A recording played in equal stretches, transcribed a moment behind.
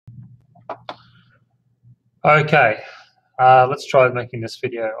Okay, let's try making this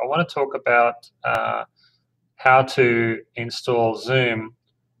video. I want to talk about how to install Zoom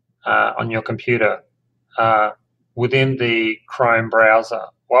on your computer uh, within the Chrome browser.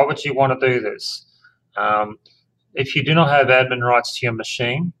 Why would you want to do this? Um, if you do not have admin rights to your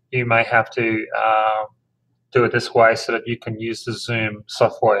machine, you may have to do it this way so that you can use the Zoom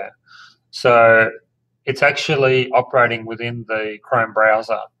software. So it's actually operating within the Chrome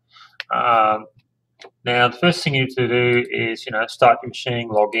browser. Um, Now, the first thing you need to do is, start your machine,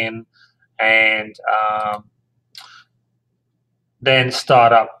 log in, and then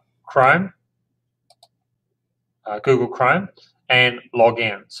start up Chrome, Google Chrome, and log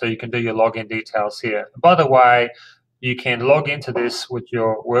in. So you can do your login details here. By the way, you can log into this with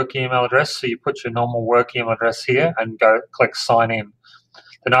your work email address. So you put your normal work email address here and go click sign in.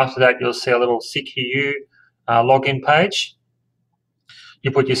 Then after that, you'll see a little CQU login page. You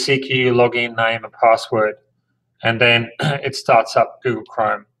put your CQU login name and password, and then it starts up Google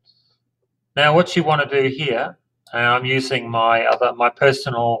Chrome. Now, what you want to do here, and I'm using my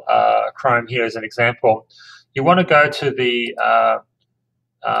personal Chrome here as an example. You want to go to the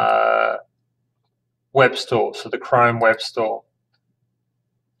web store, so the Chrome web store,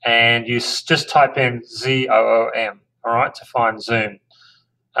 and you just type in ZOOM, all right, to find Zoom.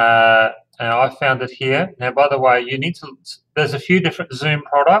 And I found it here. Now, by the way, you need to. There's a few different Zoom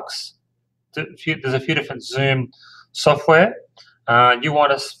products. There's a few different Zoom software. You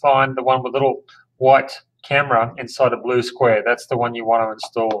want to find the one with a little white camera inside a blue square. That's the one you want to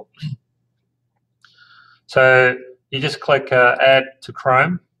install. So you just click Add to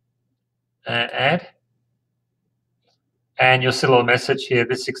Chrome, Add, and you'll see a little message here.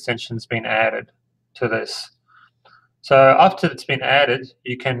 This extension's been added to this. So after it's been added,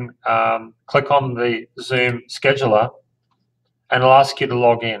 you can click on the Zoom scheduler, and it'll ask you to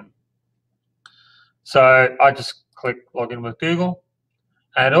log in. So I just click log in with Google,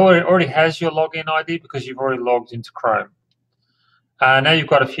 and it already has your login ID because you've already logged into Chrome. Now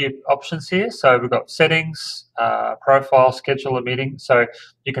you've got a few options here. So we've got settings, profile, schedule a meeting. So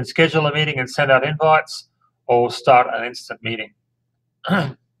you can schedule a meeting and send out invites, or start an instant meeting.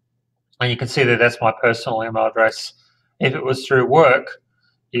 And you can see that that's my personal email address. If it was through work,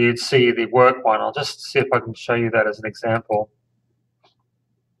 you'd see the work one. I'll just see if I can show you that as an example.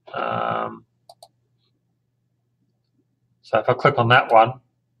 So if I click on that one,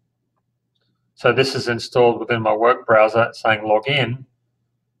 so this is installed within my work browser saying log in.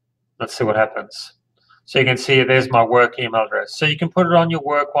 Let's see what happens. So you can see there's my work email address. So you can put it on your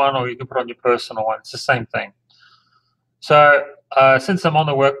work one, or you can put it on your personal one. It's the same thing. So since I'm on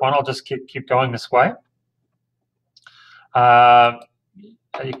the work one, I'll just keep going this way.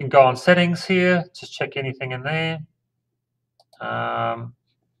 You can go on settings here, just check anything in there.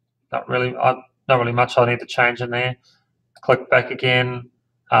 Not really much I need to change in there. Click back again.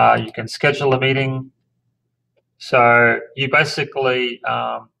 You can schedule a meeting. So you basically,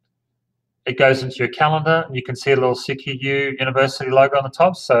 it goes into your calendar, and you can see a little CQU University logo on the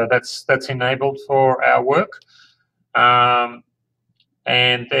top. So that's enabled for our work. And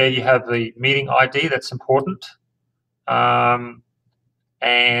there you have the meeting ID. That's important. And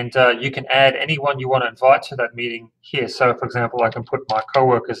you can add anyone you want to invite to that meeting here. So, for example, I can put my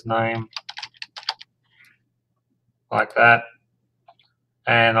coworker's name like that,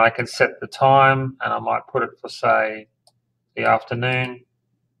 and I can set the time, and I might put it for, say, the afternoon,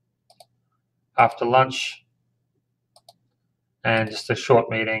 after lunch, and just a short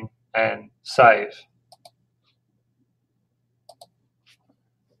meeting, and save.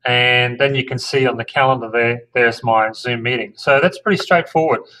 And then you can see on the calendar there's my Zoom meeting. So that's pretty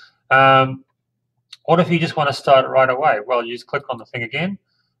straightforward. What if you just want to start it right away? Well, you just click on the thing again,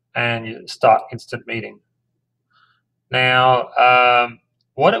 and you start instant meeting. Now,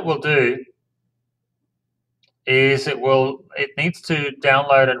 what it will do is it needs to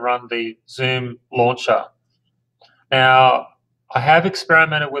download and run the Zoom launcher. Now, I have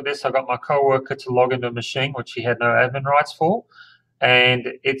experimented with this. I got my coworker to log into a machine which he had no admin rights for, and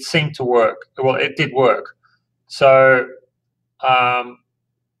it seemed to work. Well, it did work. So I'm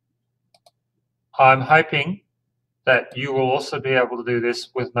hoping that you will also be able to do this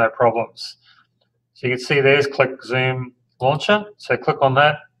with no problems. So you can see there's click Zoom launcher. So click on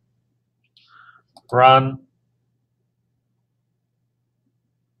that, run.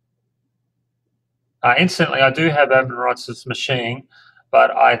 Instantly, I do have admin rights to this machine,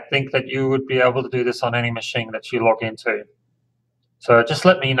 but I think that you would be able to do this on any machine that you log into. So just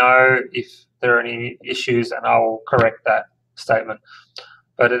let me know if there are any issues, and I will correct that statement.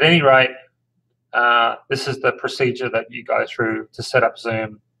 But at any rate, this is the procedure that you go through to set up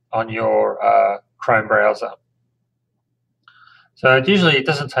Zoom on your Chrome browser. So usually it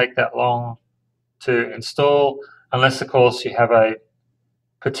doesn't take that long to install, unless of course you have a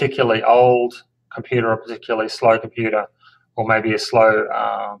particularly old computer or a particularly slow computer, or maybe a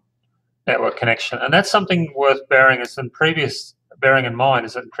slow network connection. And that's something worth bearing in mind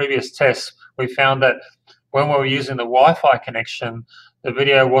is that in previous tests we found that when we were using the Wi-Fi connection, the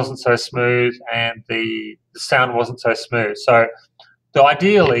video wasn't so smooth and the sound wasn't so smooth. So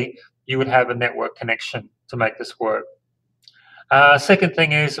ideally you would have a network connection to make this work. Second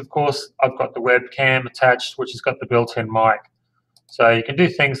thing is, of course, I've got the webcam attached, which has got the built-in mic. So you can do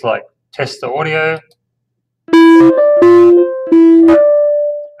things like test the audio.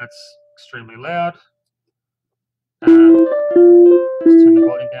 That's extremely loud. Let's turn the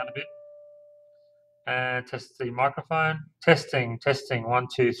volume down a bit. And test the microphone. Testing, 1,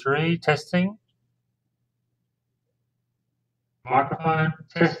 2, 3, testing. Microphone,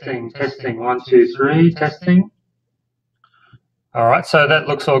 testing, 1, 2, 3, testing. All right, so that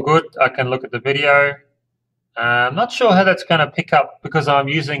looks all good. I can look at the video. I'm not sure how that's going to pick up because I'm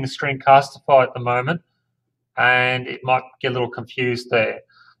using Screencastify at the moment, and it might get a little confused there.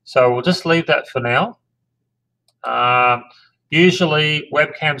 So we'll just leave that for now. Usually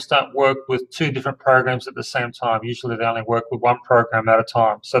webcams don't work with two different programs at the same time. Usually they only work with one program at a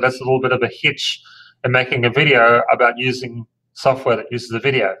time. So that's a little bit of a hitch in making a video about using software that uses a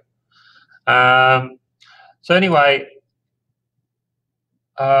video. So anyway,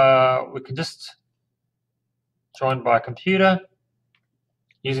 we can just join by computer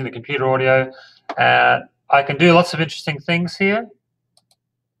using the computer audio. I can do lots of interesting things here.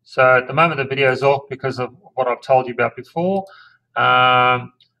 So at the moment the video is off because of what I've told you about before. I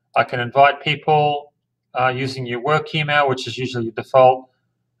can invite people using your work email, which is usually your default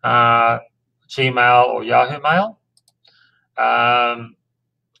Gmail or Yahoo Mail.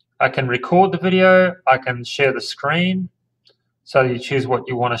 I can record the video. I can share the screen. So you choose what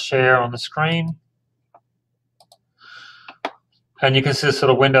you want to share on the screen. And you can see this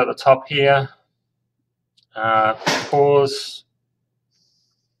little window at the top here. Pause.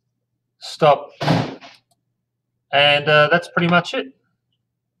 Stop. And that's pretty much it.